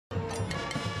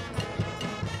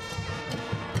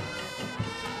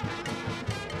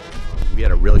we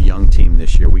had a real young team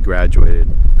this year. We graduated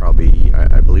probably,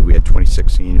 I believe we had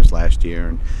 26 seniors last year,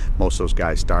 and most of those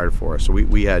guys started for us. So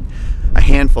we had a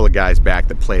handful of guys back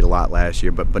that played a lot last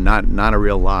year, but not a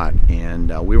real lot. And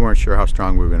we weren't sure how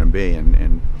strong we were going to be.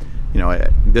 And you know,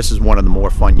 this is one of the more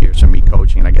fun years for me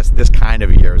coaching, and I guess this kind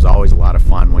of year is always a lot of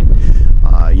fun when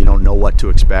you don't know what to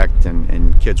expect,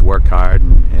 and kids work hard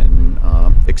and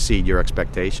exceed your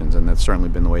expectations, and that's certainly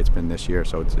been the way it's been this year,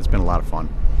 so it's been a lot of fun.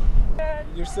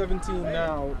 You're 17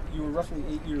 now. You were roughly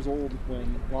 8 years old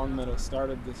when Longmeadow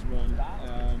started this run.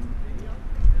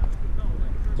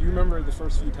 Do you remember the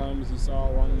first few times you saw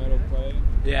Longmeadow play?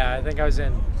 Yeah, I think I was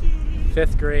in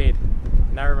 5th grade,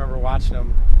 and I remember watching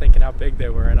them, thinking how big they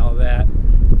were and all that,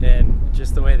 and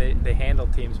just the way they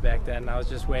handled teams back then. I was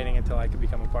just waiting until I could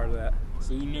become a part of that.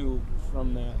 So you knew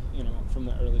from that, from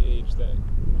that early age that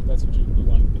that's what you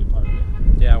wanted to be a part of it.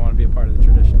 Yeah, I want to be a part of the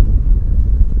tradition.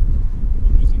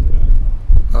 What did you think of that?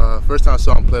 First time I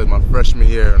saw him play was my freshman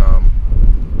year,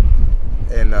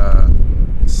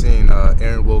 and seeing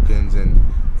Aaron Wilkins and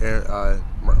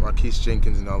Marquise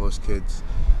Jenkins and all those kids.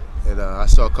 And I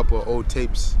saw a couple of old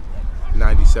tapes,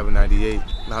 97, 98,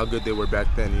 and how good they were back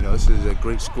then. You know, this is a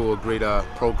great school, a great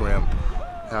program.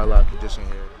 Had a lot of tradition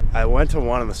here. I went to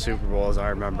one of the Super Bowls. I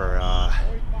remember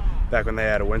back when they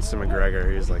had a Winston McGregor.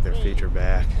 He was like their featured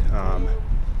back,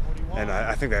 and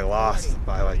I think they lost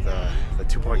by like the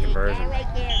 2-point conversion,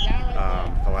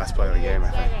 the last play of the game,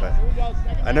 I think. But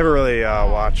I never really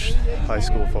watched high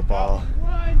school football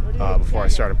before I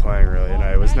started playing, really, and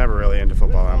I was never really into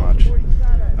football that much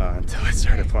until I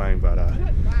started playing. But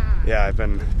yeah, I've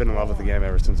been in love with the game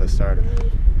ever since I started.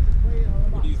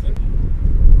 What do you think?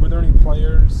 Were there any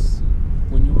players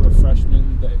when you were a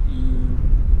freshman that you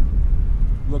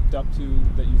looked up to,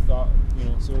 that you thought,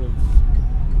 sort of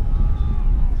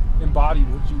embodied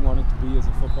what you wanted to be as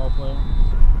a football player?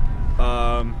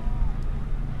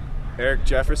 Eric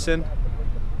Jefferson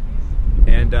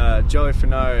and Joey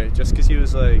Fenari, just because he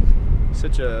was like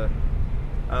such a,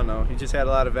 I don't know, he just had a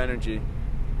lot of energy,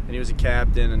 and he was a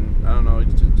captain, and I don't know,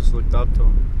 just looked up to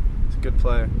him. He's a good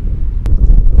player.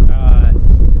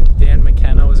 Dan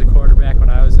McKenna was a quarterback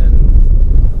when I was in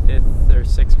 5th or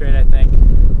 6th grade, I think,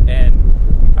 and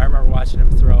I remember watching him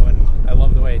throw, and I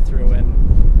loved the way he threw,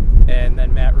 and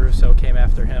then Matt Russo came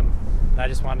after him, and I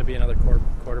just wanted to be another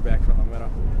quarterback for Longmeadow.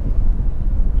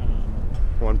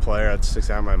 One player that sticks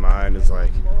out in my mind is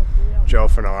like Joe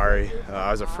Fenari.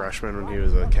 I was a freshman when he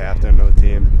was a captain of the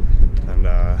team, and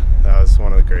that was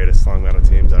one of the greatest Longmeadow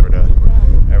teams ever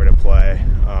to play.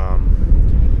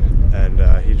 And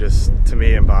he just, to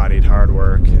me, embodied hard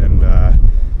work and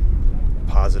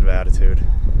positive attitude.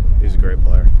 He was a great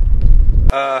player.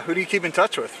 Who do you keep in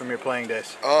touch with from your playing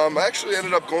days? I actually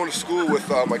ended up going to school with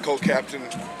my co-captain,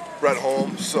 Brett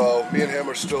Holmes, so me and him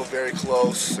are still very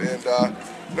close. And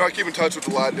I keep in touch with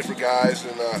a lot of different guys,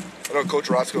 and I know Coach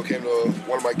Rotzko came to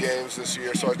one of my games this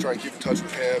year, so I try and keep in touch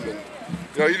with him. And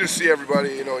you just see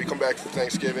everybody. You come back to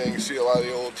Thanksgiving, you see a lot of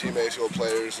the old teammates, the old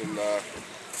players, and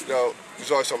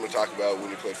there's always something to talk about when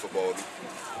you play football with them.